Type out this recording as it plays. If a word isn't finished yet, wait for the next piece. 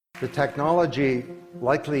The technology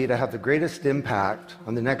likely to have the greatest impact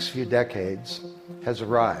on the next few decades has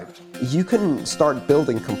arrived. You can start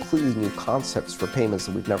building completely new concepts for payments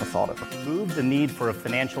that we've never thought of. Remove the need for a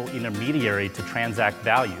financial intermediary to transact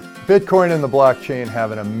value. Bitcoin and the blockchain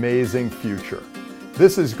have an amazing future.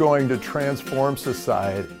 This is going to transform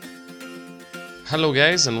society. Hello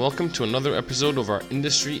guys, and welcome to another episode of our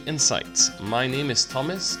Industry Insights. My name is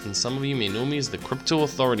Thomas, and some of you may know me as the Crypto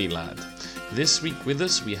Authority Lad. This week with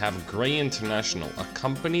us we have Gray International, a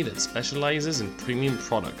company that specializes in premium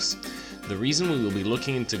products. The reason we will be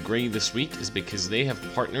looking into Gray this week is because they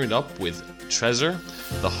have partnered up with Trezor,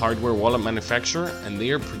 the hardware wallet manufacturer, and they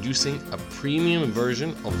are producing a premium version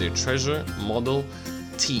of their Trezor Model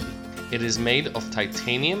T. It is made of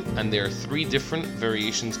titanium, and there are 3 different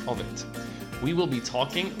variations of it. We will be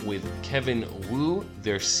talking with Kevin Wu,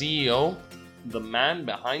 their CEO, the man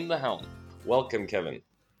behind the helm. Welcome, Kevin.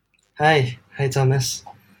 Hi Thomas.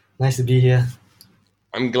 Nice to be here.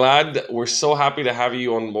 I'm glad. We're so happy to have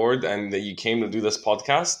you on board and that you came to do this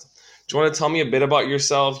podcast. Do you want to tell me a bit about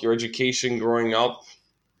yourself, your education growing up?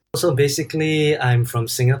 So basically, I'm from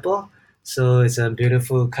Singapore. So it's a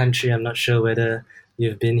beautiful country. I'm not sure whether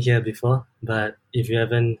you've been here before, but if you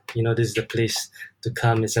haven't, this is the place to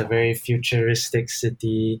come. It's a very futuristic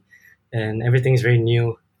city and everything's very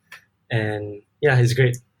new. And yeah, it's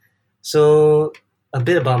great. So a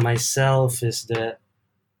bit about myself is that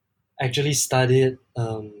I actually studied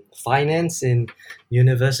finance in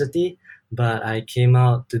university, but I came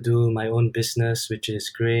out to do my own business, which is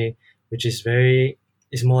Gray, which is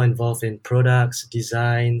more involved in products,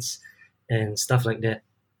 designs, and stuff like that.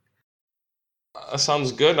 That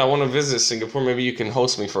sounds good. I want to visit Singapore. Maybe you can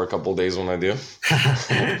host me for a couple of days when I do.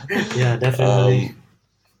 Yeah, definitely.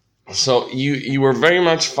 So you were very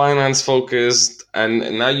much finance focused,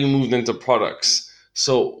 and now you moved into products.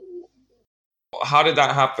 So how did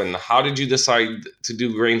that happen? How did you decide to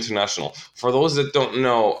do Gray International? For those that don't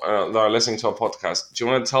know, that are listening to our podcast, do you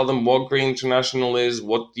want to tell them what Gray International is?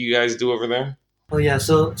 What do you guys do over there? Oh yeah,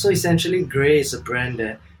 so essentially Gray is a brand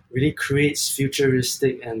that really creates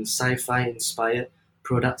futuristic and sci-fi inspired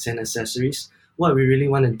products and accessories. What we really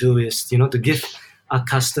want to do is, to give our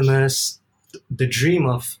customers the dream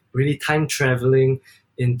of really time traveling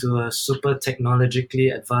into a super technologically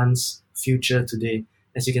advanced future today.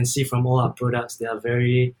 As you can see from all our products,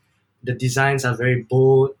 the designs are very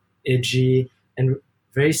bold, edgy, and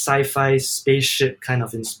very sci-fi spaceship kind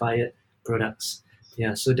of inspired products.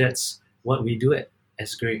 Yeah, so that's what we do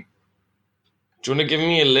as Gray. Do you want to give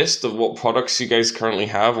me a list of what products you guys currently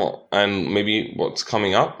have and maybe what's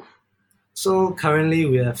coming up? So currently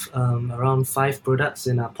we have around 5 products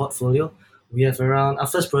in our portfolio. We have our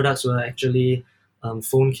first products were actually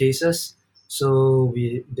phone cases. So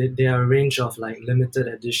they are a range of like limited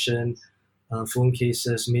edition phone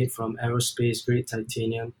cases made from aerospace grade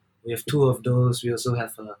titanium. We have 2 of those. We also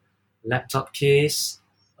have a laptop case.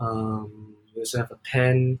 We also have a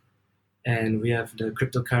pen, and we have the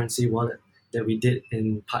cryptocurrency wallet that we did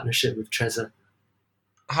in partnership with Trezor.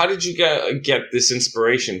 How did you get this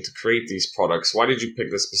inspiration to create these products? Why did you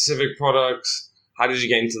pick the specific products? How did you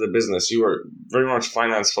get into the business? You were very much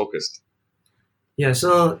finance focused. Yeah,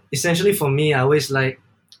 so essentially for me, I always like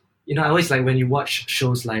when you watch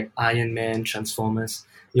shows like Iron Man, Transformers,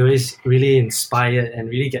 you're always really inspired and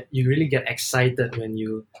really get excited when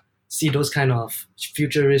you see those kind of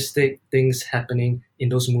futuristic things happening in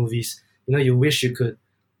those movies. You wish you could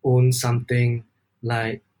own something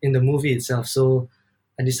like in the movie itself. So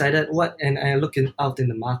I decided and I look out in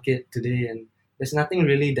the market today, and there's nothing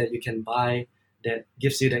really that you can buy that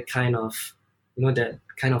gives you that kind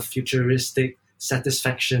of futuristic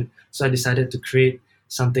satisfaction. So I decided to create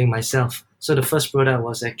something myself. So the first product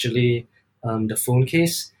was actually the phone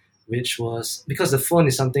case, which was because the phone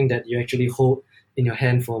is something that you actually hold in your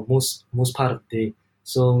hand for most part of the day.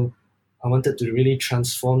 So I wanted to really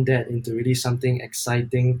transform that into really something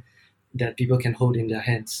exciting that people can hold in their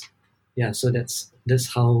hands. Yeah, so that's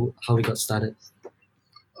how we got started.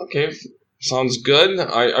 Okay, sounds good.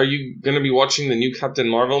 Are you going to be watching the new Captain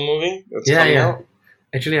Marvel movie that's coming out?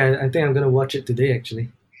 Actually, I think I'm going to watch it today,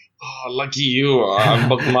 actually. Oh, lucky you. I'm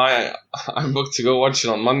booked to go watch it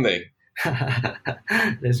on Monday.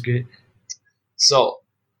 That's great. So,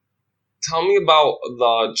 tell me about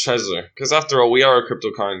the Trezor, because after all, we are a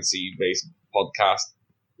cryptocurrency-based podcast.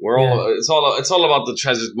 It's all about the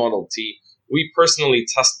Trezor Model T. We personally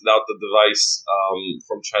tested out the device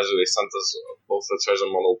from Trezor. They sent us both the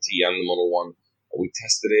Trezor Model T and the Model 1. We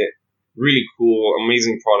tested it. Really cool,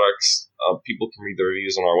 amazing products. People can read the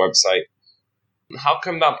reviews on our website. How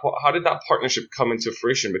did that partnership come into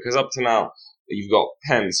fruition? Because up to now, you've got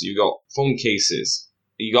pens, you've got phone cases,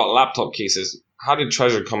 you got laptop cases. How did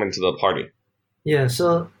Trezor come into the party? Yeah,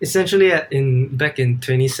 so essentially back in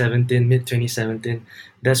 2017, mid 2017,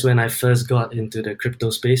 that's when I first got into the crypto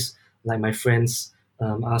space. Like my friends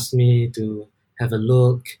asked me to have a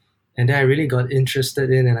look, and then I really got interested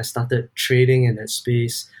in, and I started trading in that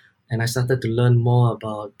space, and I started to learn more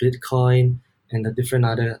about Bitcoin and the different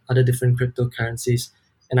other different cryptocurrencies,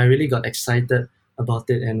 and I really got excited about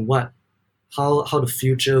it and how the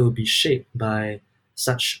future will be shaped by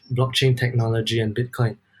such blockchain technology and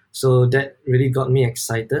Bitcoin. So that really got me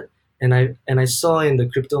excited, and I saw in the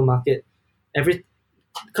crypto market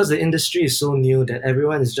because the industry is so new that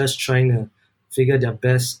everyone is just trying to figure their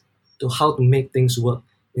best to how to make things work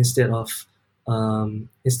instead of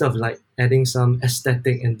like adding some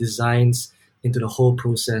aesthetic and designs into the whole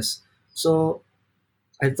process. So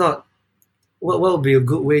I thought what would be a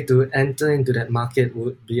good way to enter into that market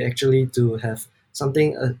would be actually to have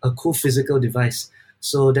a cool physical device.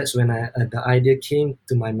 So that's when the idea came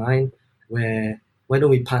to my mind, where why don't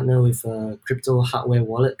we partner with a crypto hardware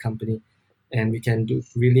wallet company, and we can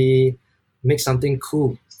really make something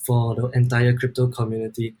cool for the entire crypto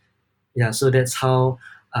community. Yeah, so that's how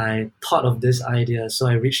I thought of this idea. So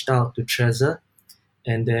I reached out to Trezor,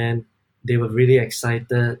 and then they were really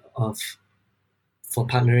excited for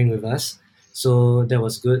partnering with us. So that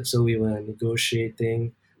was good. So we were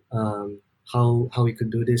negotiating how we could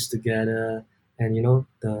do this together, and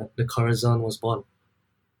the Corazon was born.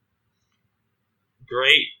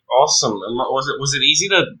 Great, awesome. And was it easy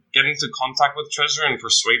to get into contact with Trezor and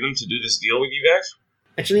persuade them to do this deal with you guys?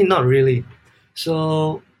 Actually, not really.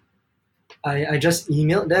 So I just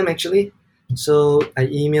emailed them actually. So I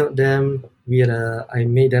emailed them. I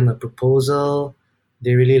made them a proposal.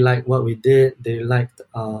 They really liked what we did. They liked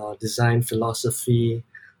our design philosophy,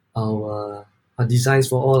 our designs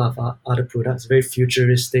for all of our other products, very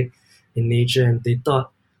futuristic in nature, and they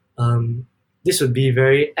thought this would be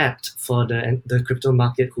very apt for the crypto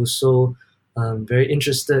market, who's so very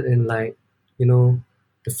interested in the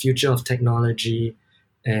future of technology,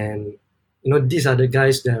 and these are the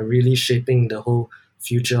guys that are really shaping the whole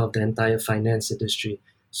future of the entire finance industry.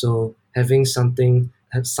 So having something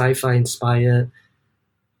sci-fi inspired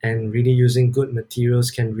and really using good materials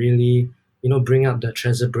can really bring up the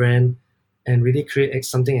Trezor brand and really create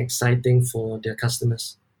something exciting for their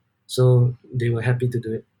customers. So they were happy to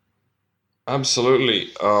do it. Absolutely.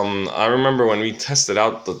 I remember when we tested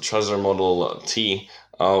out the Trezor Model T,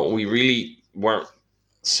 we really weren't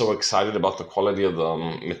so excited about the quality of the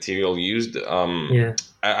material used. Yeah.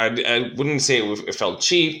 I wouldn't say it felt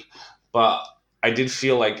cheap, but I did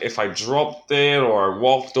feel like if I dropped it or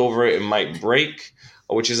walked over it, it might break,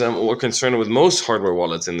 which is what we're concerned with most hardware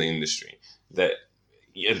wallets in the industry, that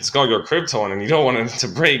it's got your crypto on and you don't want it to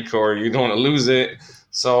break or you don't want to lose it.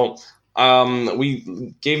 So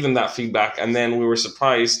we gave them that feedback, and then we were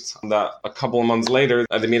surprised that a couple of months later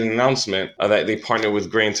they made an announcement that they partnered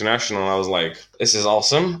with Gray International, and I was like, this is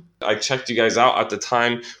awesome. I checked you guys out. At the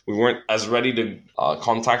time we weren't as ready to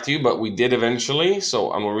contact you, but we did eventually.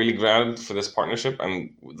 So I'm really glad for this partnership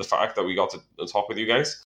and the fact that we got to talk with you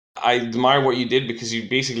guys. I admire what you did, because you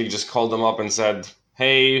basically just called them up and said,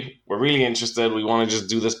 hey, we're really interested, we want to just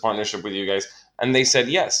do this partnership with you guys, and they said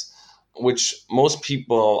yes, which most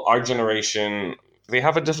people, our generation, they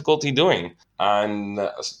have a difficulty doing. And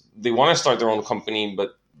they want to start their own company, but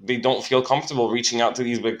they don't feel comfortable reaching out to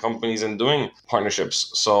these big companies and doing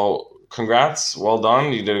partnerships. So congrats, well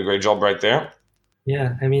done. You did a great job right there.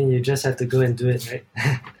 Yeah, I mean, you just have to go and do it, right?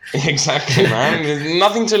 Exactly, man. There's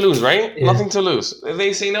nothing to lose, right? Yeah. Nothing to lose. If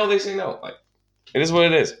they say no, they say no. Like, it is what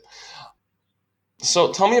it is.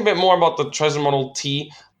 So tell me a bit more about the Trezor Model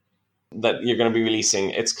T that you're going to be releasing.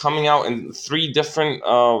 It's coming out in 3 different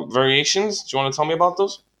variations. Do you want to tell me about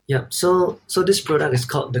those? Yeah, so this product is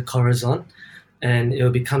called the Corazon, and it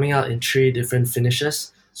will be coming out in 3 different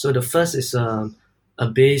finishes. So the first is a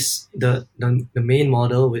base, the main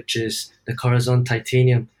model, which is the Corazon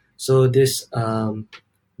Titanium. So this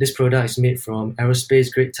product is made from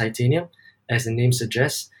aerospace grade titanium, as the name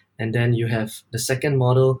suggests. And then you have the second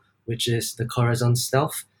model, which is the Corazon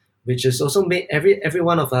Stealth, which is also made, every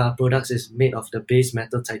one of our products is made of the base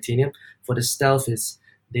metal titanium. For the Stealth,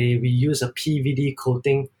 we use a PVD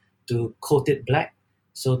coating to coat it black,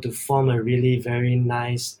 so to form a really very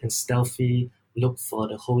nice and stealthy look for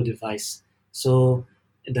the whole device. So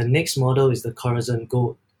the next model is the Corazon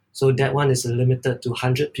Gold. So that one is limited to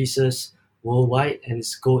 100 pieces worldwide, and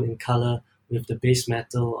it's gold in color with the base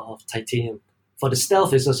metal of titanium. For the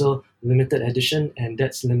Stealth, it's also limited edition, and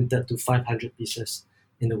that's limited to 500 pieces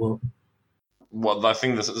in the world. Well, I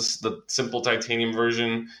think the simple titanium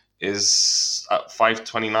version is at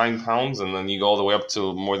 £529, and then you go all the way up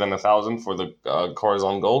to more than 1,000 for the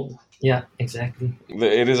Corazon Gold. Yeah, exactly.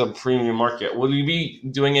 It is a premium market. Will you be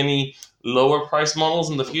doing any lower price models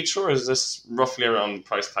in the future, or is this roughly around the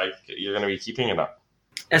price tag you're going to be keeping it at?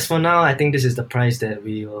 As for now, I think this is the price that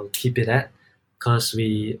we will keep it at, because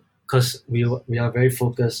we are very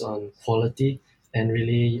focused on quality and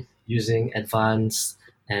really using advanced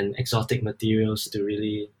and exotic materials to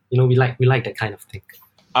really, we like that kind of thing.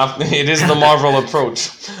 It is the Marvel approach.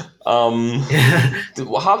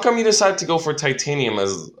 How come you decided to go for titanium?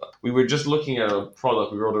 As we were just looking at a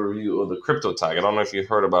product, we wrote a review of the CryptoTag. I don't know if you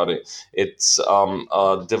heard about it. It's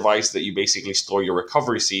a device that you basically store your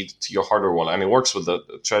recovery seed to your hardware wallet, and it works with the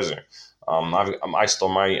Trezor.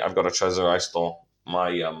 I've got a Trezor. I store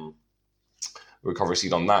my recovery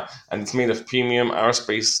seed on that, and it's made of premium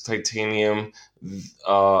aerospace titanium.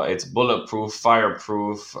 It's bulletproof,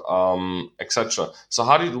 fireproof, etc. So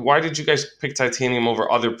why did you guys pick titanium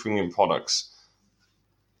over other premium products?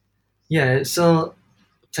 Yeah, so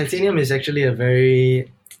titanium is actually a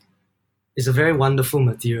very wonderful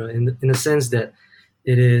material in the sense that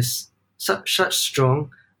it is such strong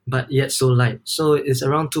but yet so light. So it's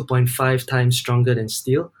around 2.5 times stronger than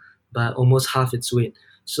steel, but almost half its weight.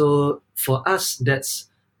 So for us, that's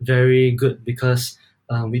very good, because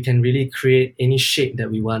we can really create any shape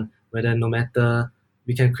that we want, we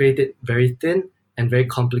can create it very thin and very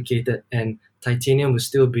complicated, and titanium will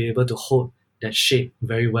still be able to hold that shape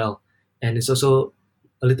very well. And it's also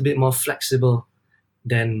a little bit more flexible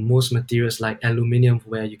than most materials like aluminium,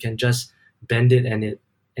 where you can just bend it and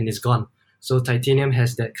it's gone. So titanium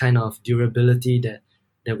has that kind of durability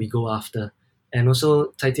that we go after. And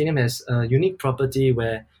also titanium has a unique property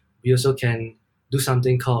where we also can do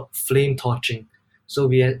something called flame torching. So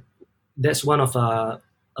that's one of our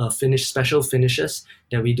special finishes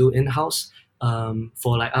that we do in-house.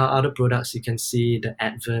 For like our other products, you can see the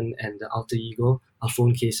Advent and the Alter Ego, our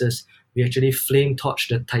phone cases. We actually flame torch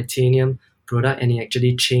the titanium product, and it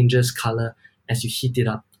actually changes color as you heat it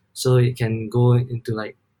up. So it can go into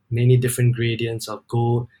like many different gradients of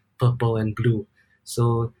gold, purple, and blue.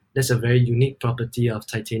 So that's a very unique property of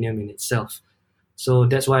titanium in itself. So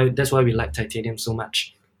that's why we like titanium so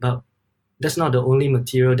much. But that's not the only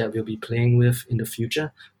material that we'll be playing with in the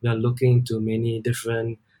future. We are looking into many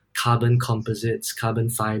different carbon composites, carbon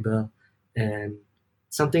fiber, and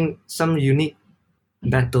some unique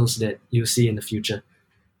metals that you'll see in the future.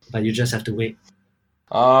 But you just have to wait.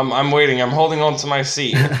 I'm waiting. I'm holding on to my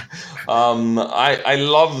seat. I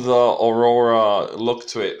love the Aurora look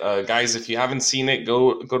to it. Guys, if you haven't seen it,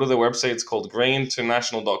 go to the website. It's called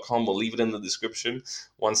grayinternational.com. We'll leave it in the description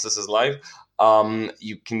once this is live.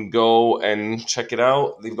 You can go and check it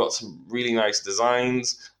out. They've got some really nice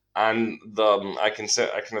designs, and I can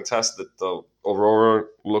attest that the Aurora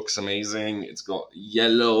looks amazing. It's got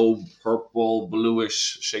yellow, purple,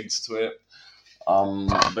 bluish shades to it.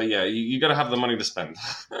 But yeah, you gotta have the money to spend.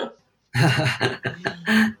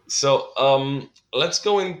 So let's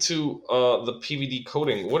go into the PVD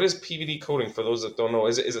coating. What is PVD coating for those that don't know?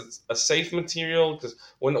 Is it a safe material? Because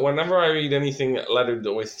whenever I read anything lettered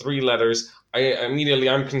with 3 letters,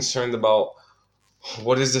 I'm concerned about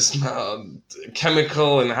what is this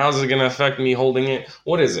chemical and how's it gonna affect me holding it?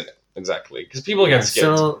 What is it exactly? Because people get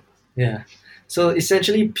scared. So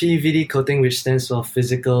essentially, PVD coating, which stands for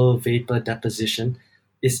physical vapor deposition,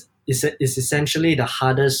 is essentially the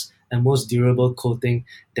hardest and most durable coating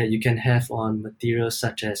that you can have on materials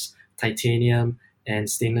such as titanium and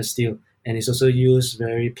stainless steel. And it's also used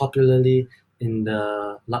very popularly in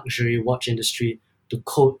the luxury watch industry to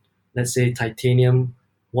coat, let's say, titanium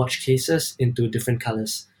watch cases into different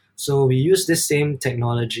colors. So we use this same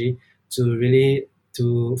technology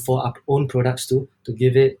for our own products to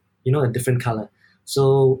give it a different color.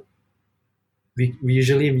 So we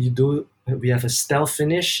have a stealth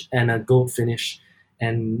finish and a gold finish,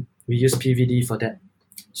 and we use PVD for that.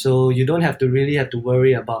 So you don't have to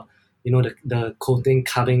worry about the coating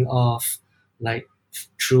coming off like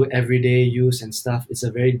through everyday use and stuff. It's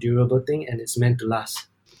a very durable thing, and it's meant to last.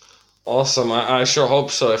 Awesome. I sure hope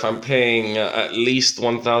so. If I'm paying at least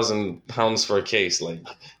 £1,000 for a case, like,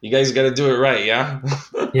 you guys got to do it right, yeah?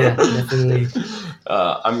 Yeah, definitely. We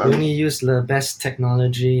only use the best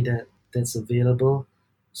technology that's available,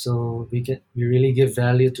 so we really give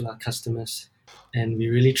value to our customers, and we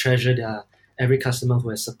really treasure every customer who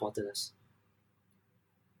has supported us.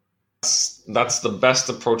 That's the best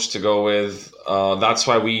approach to go with. That's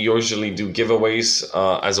why we usually do giveaways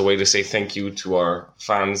as a way to say thank you to our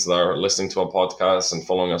fans that are listening to our podcast and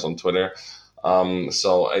following us on Twitter.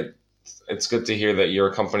 So it's good to hear that you're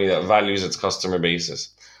a company that values its customer bases.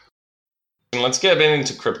 And let's get a bit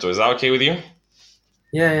into crypto. Is that okay with you?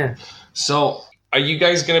 Yeah. So, are you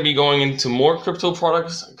guys going to be going into more crypto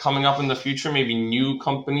products coming up in the future? Maybe new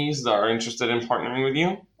companies that are interested in partnering with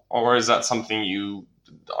you, or is that something you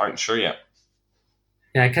aren't sure yet?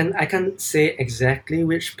 Yeah, I can't say exactly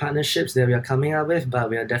which partnerships that we are coming up with, but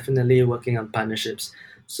we are definitely working on partnerships.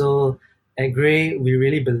 So at Gray, we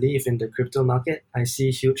really believe in the crypto market. I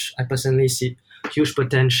personally see huge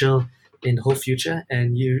potential in the whole future,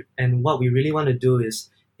 and what we really want to do is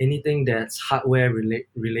anything that's hardware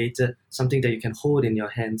related, something that you can hold in your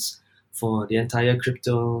hands for the entire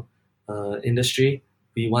crypto industry.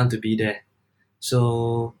 We want to be there.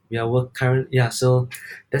 So we are so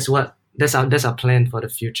that's our plan for the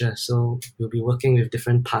future. So we'll be working with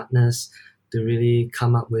different partners to really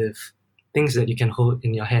come up with things that you can hold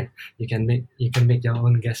in your hand. You can make your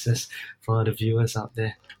own guesses for the viewers out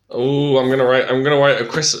there. Oh, I'm gonna write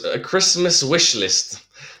a Christmas wish list.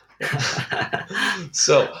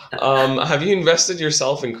 So, have you invested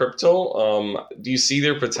yourself in crypto? Do you see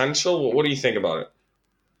their potential? What do you think about it?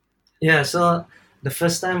 Yeah, so the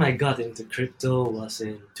first time I got into crypto was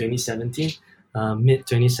in 2017, mid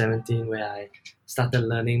 2017, where I started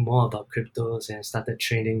learning more about cryptos and started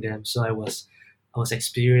trading them. So I was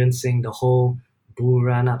experiencing the whole bull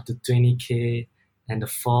run up to 20K and the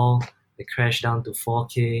fall, the crash down to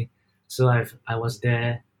 4K. So I was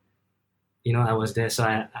there, I was there.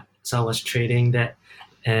 So I was trading that,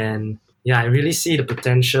 and yeah, I really see the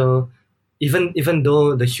potential. Even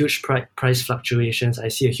though the huge price fluctuations, I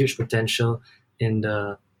see a huge potential in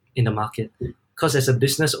the market. Because as a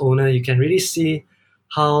business owner, you can really see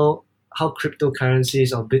how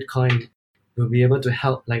cryptocurrencies or Bitcoin will be able to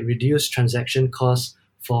help like reduce transaction costs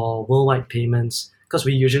for worldwide payments. Because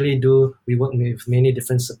we work with many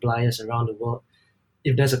different suppliers around the world.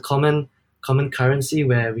 If there's a common currency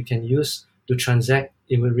where we can use to transact,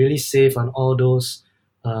 it will really save on all those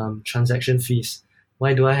transaction fees.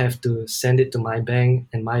 Why do I have to send it to my bank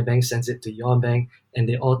and my bank sends it to your bank and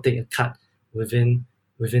they all take a cut within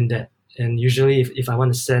that? And usually if I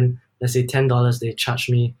want to send, let's say $10, they charge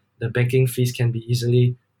me, the banking fees can be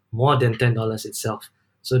easily more than $10 itself.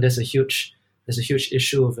 So there's a huge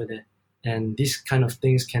issue over there. And these kind of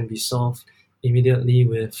things can be solved immediately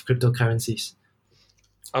with cryptocurrencies.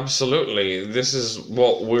 Absolutely. This is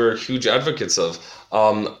what we're huge advocates of.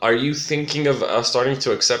 Are you thinking of starting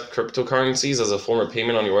to accept cryptocurrencies as a form of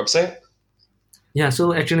payment on your website? Yeah,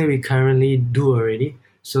 so actually we currently do already.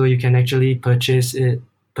 So you can actually purchase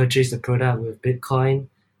the product with Bitcoin.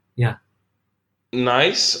 Yeah.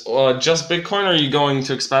 Nice. Just Bitcoin, or are you going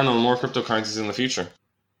to expand on more cryptocurrencies in the future?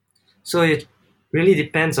 So it really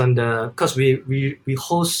depends on because we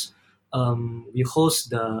host our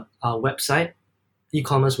website,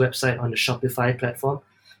 e-commerce website on the Shopify platform.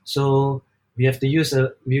 So we have to use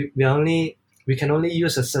we can only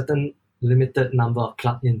use a certain limited number of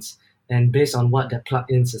plugins, and based on what the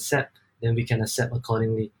plugins accept, then we can accept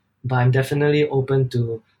accordingly. But I'm definitely open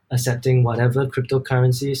to accepting whatever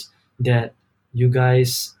cryptocurrencies that you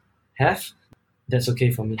guys have. That's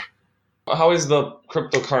okay for me. How is the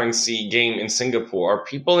cryptocurrency game in Singapore? Are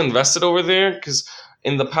people invested over there? Because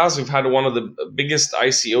in the past, we've had one of the biggest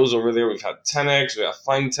ICOs over there. We've had 10x, we have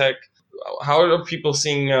FineTech. How are people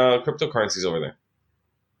seeing cryptocurrencies over there?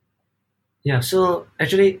 Yeah, so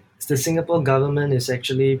actually, the Singapore government is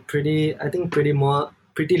actually pretty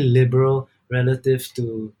liberal relative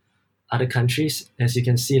to other countries. As you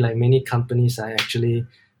can see, like many companies are actually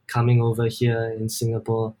coming over here in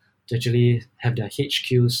Singapore to actually have their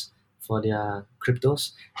HQs for their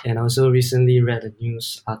cryptos. And I also recently read a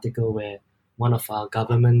news article where one of our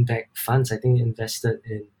government-backed funds, I think, invested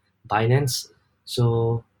in Binance.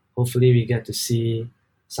 So hopefully we get to see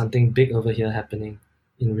something big over here happening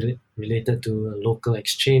related to a local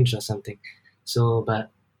exchange or something. So,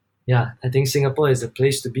 but yeah, I think Singapore is the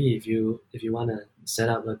place to be if you want to set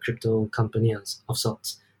up a crypto company of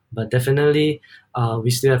sorts. But definitely,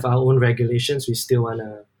 we still have our own regulations. We still want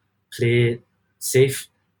to play it safe,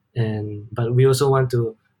 but we also want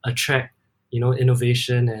to attract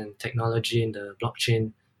innovation and technology in the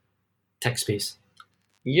blockchain tech space.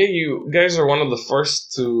 Yeah, you guys are one of the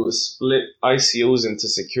first to split ICOs into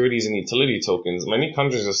securities and utility tokens. Many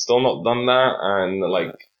countries have still not done that, and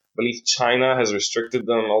I believe China has restricted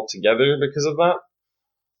them altogether because of that.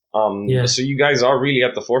 So you guys are really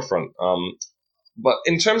at the forefront. But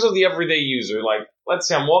in terms of the everyday user, let's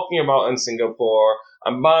say I'm walking about in Singapore,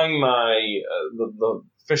 I'm buying my the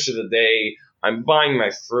fish of the day, I'm buying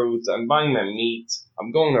my fruit, I'm buying my meat,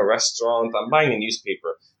 I'm going to a restaurant, I'm buying a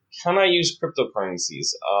newspaper. Can I use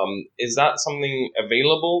cryptocurrencies? Is that something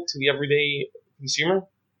available to the everyday consumer?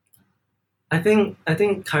 I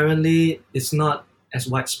think currently it's not as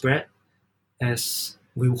widespread as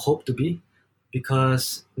we hope to be,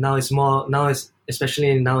 because now it's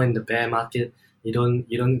especially now in the bear market, you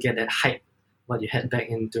don't get that hype what you had back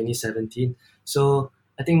in 2017. So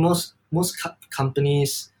I think most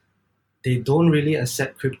companies, they don't really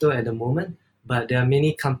accept crypto at the moment, but there are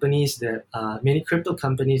many crypto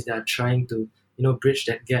companies that are trying to bridge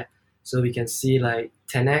that gap. So we can see like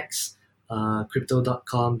 10x,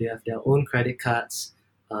 crypto.com, they have their own credit cards,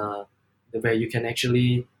 uh, where you can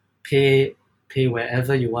actually pay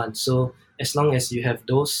wherever you want. So as long as you have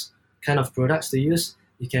those kind of products to use,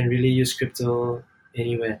 you can really use crypto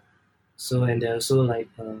anywhere. So, and there are also like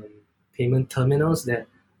payment terminals that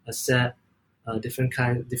accept different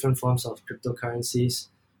forms of cryptocurrencies.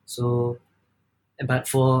 So, but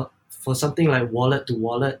for something like wallet to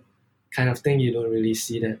wallet kind of thing, you don't really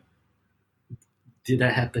see that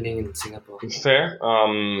happening in Singapore. Fair.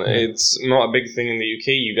 It's not a big thing in the UK.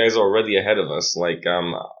 You guys are already ahead of us. Like,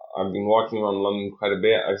 I've been walking around London quite a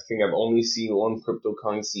bit. I think I've only seen one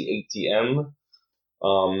cryptocurrency ATM.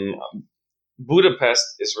 Um,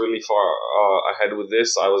 Budapest is really far ahead with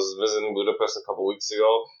this. I was visiting Budapest a couple weeks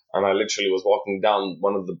ago, and I literally was walking down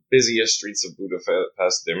one of the busiest streets of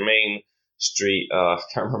Budapest, their main street. I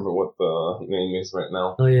can't remember what the name is right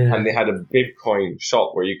now. Oh yeah. And they had a Bitcoin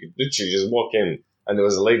shop where you could literally just walk in, and there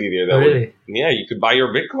was a lady there that Oh really? you could buy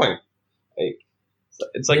your Bitcoin. Like,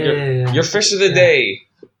 it's like Yeah. your fish of the Yeah. day,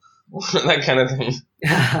 that kind of thing.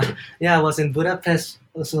 Yeah, I was in Budapest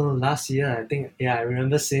also last year. I think, yeah, I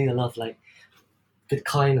remember seeing a lot of like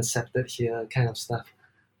Bitcoin accepted here kind of stuff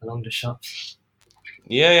along the shop.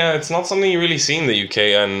 Yeah, it's not something you really see in the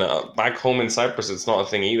UK, and back home in Cyprus, it's not a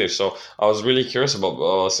thing either. So I was really curious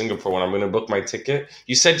about Singapore when I'm going to book my ticket.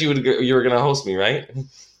 You said you were going to host me, right?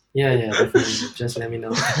 Yeah, definitely. Just let me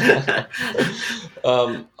know.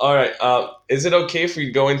 All right. Is it okay if we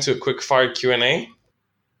go into a quick fire Q&A?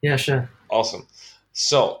 Yeah, sure. Awesome.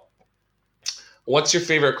 So, what's your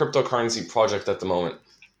favorite cryptocurrency project at the moment?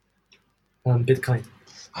 Bitcoin.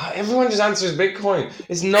 Everyone just answers Bitcoin.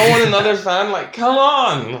 Is no one another fan? Like, come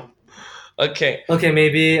on. Okay.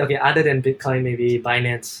 Okay, other than Bitcoin, maybe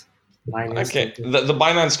Binance. Okay. The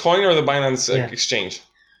Binance coin or the Binance exchange?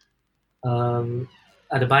 The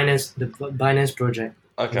Binance project.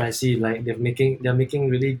 Okay. And I see like they're making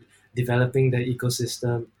really developing the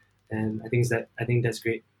ecosystem, and I think that's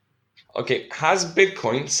great. Okay. Has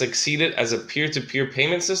Bitcoin succeeded as a peer-to-peer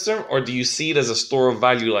payment system, or do you see it as a store of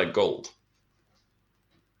value like gold?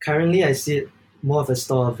 Currently, I see it more of a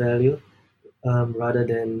store of value, rather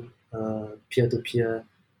than peer-to-peer,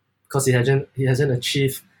 because it hasn't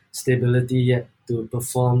achieved stability yet to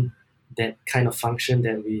perform that kind of function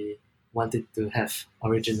that we wanted to have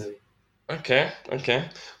originally. Okay.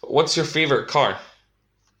 What's your favorite car?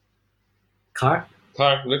 Car?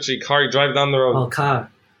 Literally car you drive down the road. Oh, car.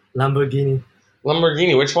 Lamborghini.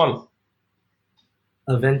 Lamborghini, which one?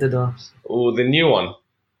 Aventador. Oh, the new one.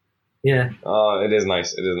 Yeah. It is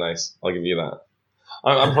nice. I'll give you that.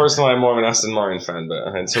 I'm personally more of an Aston Martin fan,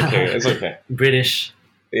 but it's okay. It's okay. British.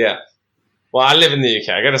 Yeah. Well, I live in the UK.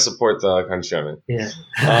 I gotta support the country I'm in. Yeah.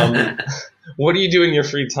 What do you do in your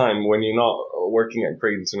free time when you're not working at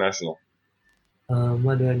Great International?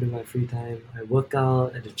 What do I do in my free time? I work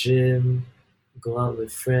out at the gym, go out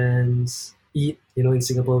with friends, eat. In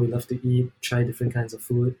Singapore we love to eat, try different kinds of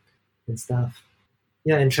food and stuff.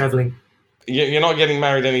 Yeah, and traveling. You're not getting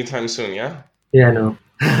married anytime soon, yeah? Yeah, no.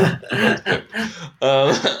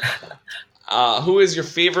 Who is your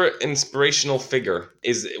favorite inspirational figure?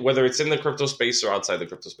 Whether it's in the crypto space or outside the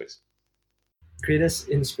crypto space? Greatest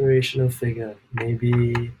inspirational figure,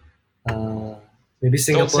 maybe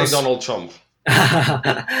Singapore's. Don't say Donald Trump.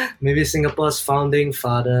 Maybe Singapore's founding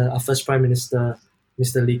father, our first Prime Minister,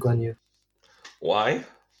 Mr. Lee Kuan Yew. Why?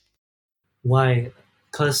 Why?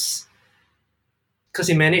 Because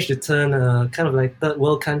he managed to turn a kind of like third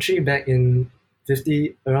world country back in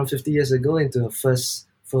around 50 years ago into a first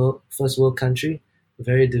world country,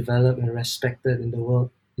 very developed and respected in the world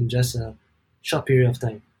in just a short period of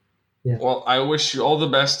time. Yeah. Well, I wish you all the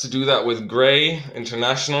best to do that with Grey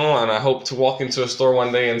International, and I hope to walk into a store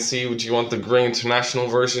one day and see, would you want the Grey International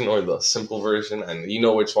version or the simple version, and you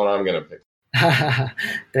know which one I'm going to pick.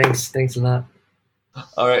 Thanks a lot.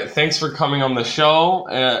 All right, thanks for coming on the show.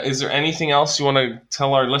 Is there anything else you want to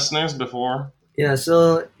tell our listeners before? Yeah,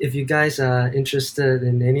 so if you guys are interested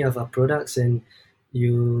in any of our products and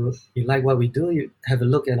you like what we do, you have a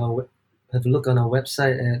look on our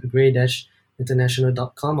website at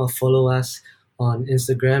grey-international.com, or follow us on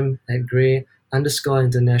Instagram at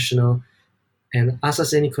grey_international, and ask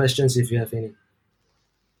us any questions if you have any.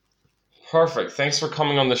 Perfect. Thanks for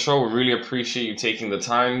coming on the show. We really appreciate you taking the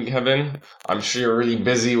time, Kevin. I'm sure you're really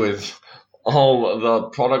busy with all the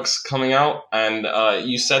products coming out, and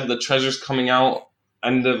you said the treasure's coming out,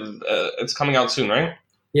 and it's coming out soon, right?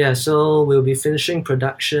 Yeah, so we'll be finishing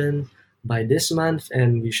production by this month,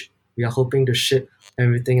 and we are hoping to ship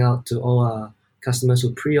everything out to all our customers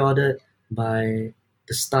who pre-ordered by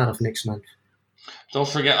the start of next month. Don't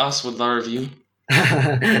forget us with our review.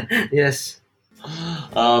 Yes.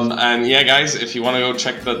 And yeah, guys, if you want to go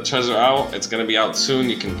check the treasure out, it's gonna be out soon.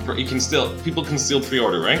 People can still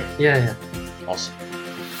pre-order, right? Yeah. Awesome.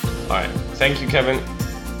 All right. Thank you, Kevin.